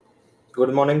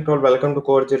Good morning to all. Welcome to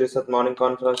Core Research Morning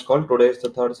Conference Call. Today is the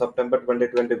 3rd September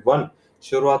 2021.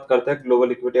 शुरुआत करते हैं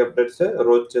global equity update से।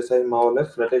 रोज जैसा ही माहौल है,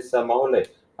 फ्लैटिश सा माहौल है।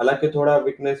 हालांकि थोड़ा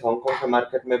वीकनेस हांगकांग के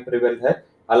मार्केट में प्रिवेल है।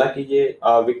 हालांकि ये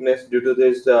weakness due to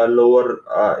this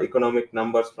lower economic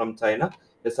numbers from China,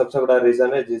 ये सबसे बड़ा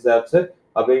रीजन है। जिस हिसाब से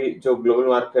अभी जो ग्लोबल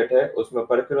मार्केट है उसमें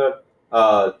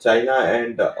पर्टिकुलर चाइना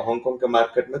एंड हांगकांग के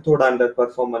मार्केट में थोड़ा अंडर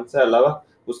परफॉर्मेंस है।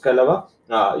 उसके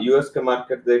अलावा यूएस के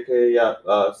मार्केट देखे या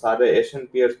सारे एशियन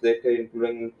पीयर्स देखे,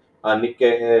 इंक्लूडिंग निक्के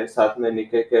है, साथ में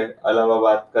निक्के के अलावा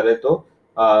बात करें तो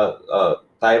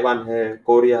ताइवान है,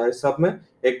 कोरिया है, सब में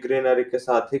एक ग्रीनरी के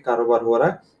साथ ही कारोबार हो रहा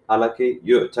है।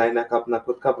 हालांकि चाइना का अपना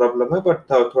खुद का प्रॉब्लम है,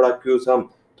 बट थोड़ा क्यूज हम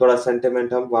थोड़ा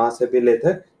सेंटिमेंट हम वहां से भी लेते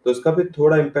हैं, तो उसका भी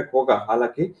थोड़ा इम्पैक्ट होगा।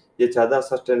 हालांकि ये ज्यादा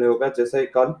सस्टेन होगा। जैसे ही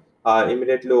कल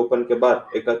इमीडिएटली ओपन के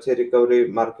बाद एक अच्छी रिकवरी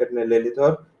मार्केट ने ले ली थी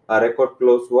और रिकॉर्ड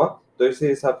क्लोज हुआ, तो इसी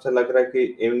हिसाब से लग रहा है कि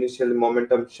इनिशियल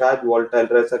मोमेंटम शायद वॉल्टाइल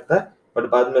रह सकता है, बट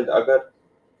बाद में अगर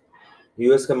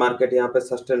यूएस के मार्केट यहाँ पे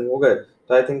सस्टेन हो गए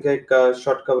तो आई थिंक एक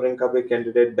शॉर्ट कवरिंग का भी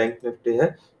कैंडिडेट बैंक निफ्टी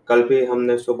है। कल भी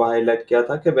हमने सुबह हाईलाइट किया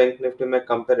था कि बैंक निफ्टी में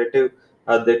कंपेरेटिव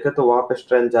देखे तो वहां पे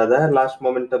स्ट्रेंथ ज्यादा है। लास्ट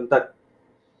मोमेंटम तक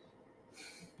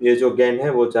ये जो गेन है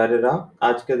वो जारी रहा।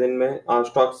 आज के दिन में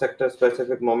स्टॉक सेक्टर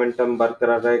स्पेसिफिक मोमेंटम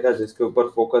बरकरार रहेगा, जिसके ऊपर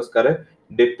फोकस करें।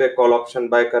 डिप पे कॉल ऑप्शन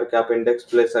बाय करके आप इंडेक्स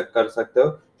कर सकते हो।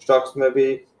 स्टॉक्स में भी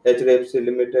एचडीएफसी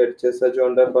लिमिटेड जैसा जो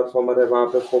अंडर परफॉर्मर है वहां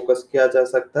पे फोकस किया जा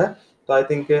सकता है। तो आई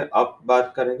थिंक आप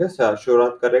बात करेंगे,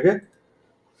 शुरुआत करेंगे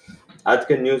आज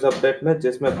के न्यूज अपडेट में,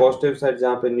 जिसमें पॉजिटिव साइड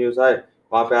जहाँ पे न्यूज आए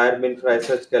वहां पे iron infra,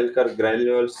 SH Kelkar,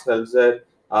 granules, Seltzer,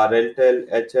 RailTel,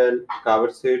 HL, कावर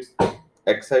सीड्स,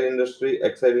 एक्साइड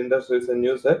इंडस्ट्री से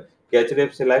न्यूज है कि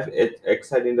एचडीएफसी लाइफ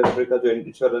एक्साइड इंडस्ट्री का जो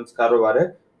इंश्योरेंस कारोबार है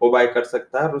वो बाय कर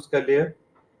सकता है। और उसके लिए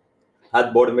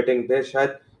आज बोर्ड मीटिंग थे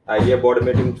शायद। ये बोर्ड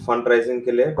मीटिंग फंड राइजिंग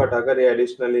के लिए, बट अगर ये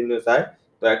एडिशनली न्यूज आए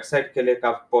तो एक्साइड के लिए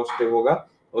काफी पॉजिटिव होगा।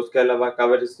 उसके अलावा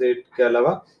कावेरी सीड के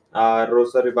अलावा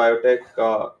Rossari biotech,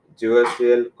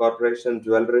 GOSCL corporation,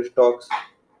 jewellery stocks,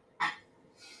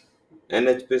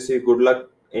 NHPC, good luck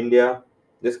India,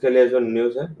 जिसके लिए जो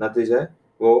न्यूज है नतीजा है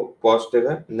वो पॉजिटिव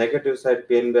है। Negative side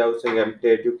PNB housing, MT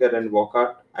Educare and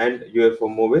walkout and UFO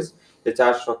movies, ये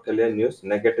चार स्टॉक के लिए न्यूज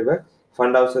नेगेटिव है।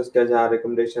 फंड हाउसेस के जहाँ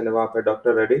रिकमेंडेशन है वहां पे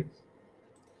doctor Reddy,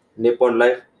 Nippon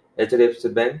Life, HDFC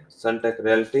bank, Sunteck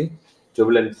realty,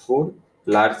 Jubilant food,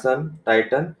 Larsen,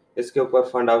 Titan, इसके ऊपर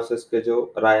फंड हाउसेस के जो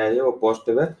राय है वो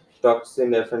पॉजिटिव है। Stocks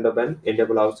in F and bank,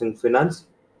 Indian housing finance,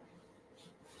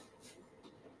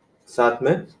 साथ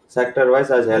में सेक्टर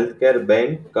वाइज आज health care,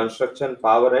 bank, construction,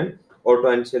 power and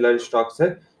auto ancillary stocks है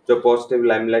जो पॉजिटिव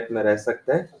लाइमलाइट में रह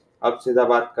सकते हैं। अब सीधा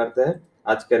बात करते हैं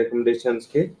आज के रिकमेंडेशंस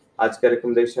की। आज के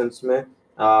रिकमेंडेशंस में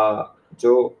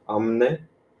जो हमने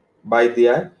बाय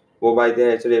दिया है वो बाय दिया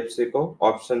है एचडीएफसी को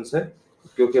ऑप्शन से,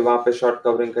 क्योंकि वहां पे शॉर्ट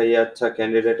कवरिंग का ये अच्छा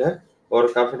कैंडिडेट है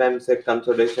और काफी टाइम से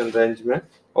कंसोलिडेशन रेंज में,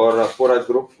 और पूरा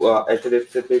ग्रुप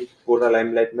एचडीएफसी पे पूरा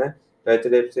लाइमलाइट में। तो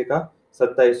एचडीएफसी का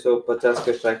 2750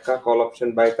 के स्ट्राइक का कॉल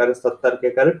ऑप्शन बाय करें, 70 के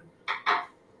करीब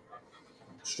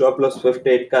स्टॉप लॉस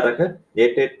 58 का रखे,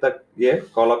 88 तक ये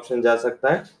कॉल ऑप्शन जा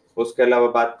सकता है। उसके अलावा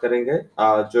बात करेंगे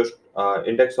जो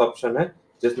इंडेक्स ऑप्शन है,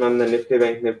 जिसमें हमने निफ्टी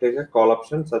बैंक निफ्टी का कॉल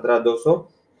ऑप्शन 17,200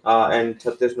 एंड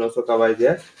 36,900 का बाय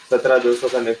दिया है। 17,200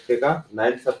 का निफ्टी का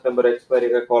 9 सितंबर एक्सपायरी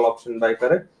का कॉल ऑप्शन बाय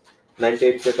करें,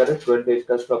 98 के करीब 28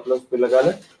 का स्टॉप लॉस भी लगा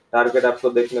ले। टारगेट आपको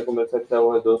देखने को मिल सकता है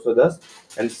वो है 210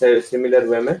 एंड सिमिलर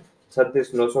वे में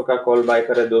 36,900 का कॉल बाय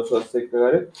करें, 280 के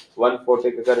करीब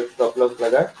 140 के करीब स्टॉप लॉस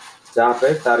लगाए, जहां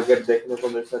पे टारगेट देखने को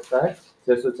मिल सकता है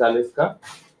 640 का।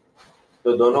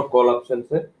 तो दोनों कॉल ऑप्शन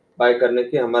से बाय करने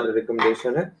की हमारी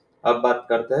रिकमेंडेशन है। अब बात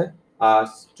करते हैं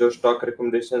जो स्टॉक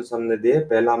रिकमेंडेशन हमने दिए।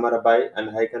 पहला हमारा bye and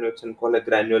high conviction call है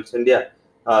ग्रैन्यूल्स इंडिया,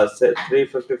 से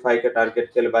 355 के टारगेट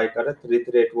के लिए बाय करें,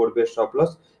 338 वोट बे स्टॉप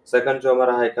लॉस। सेकंड जो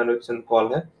हमारा हाई कन्विक्शन कॉल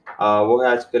है वो है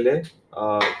आज के लिए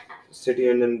city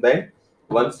union bank,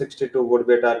 162 vote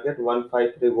bay target,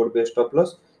 153 vote bay stop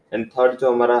loss. And third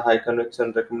जो हमारा हाई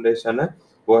कन्विक्शन रिकमेंडेशन है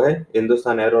वो है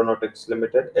Hindustan aeronautics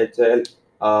limited, HAL,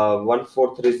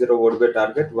 1430 would be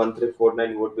target,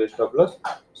 1349 would be stop loss.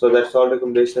 So that's all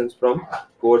recommendations from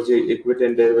 4G Equity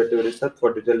and Derivative Research.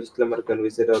 For detailed disclaimer, you can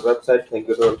visit our website.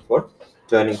 Thank you all for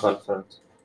joining conference.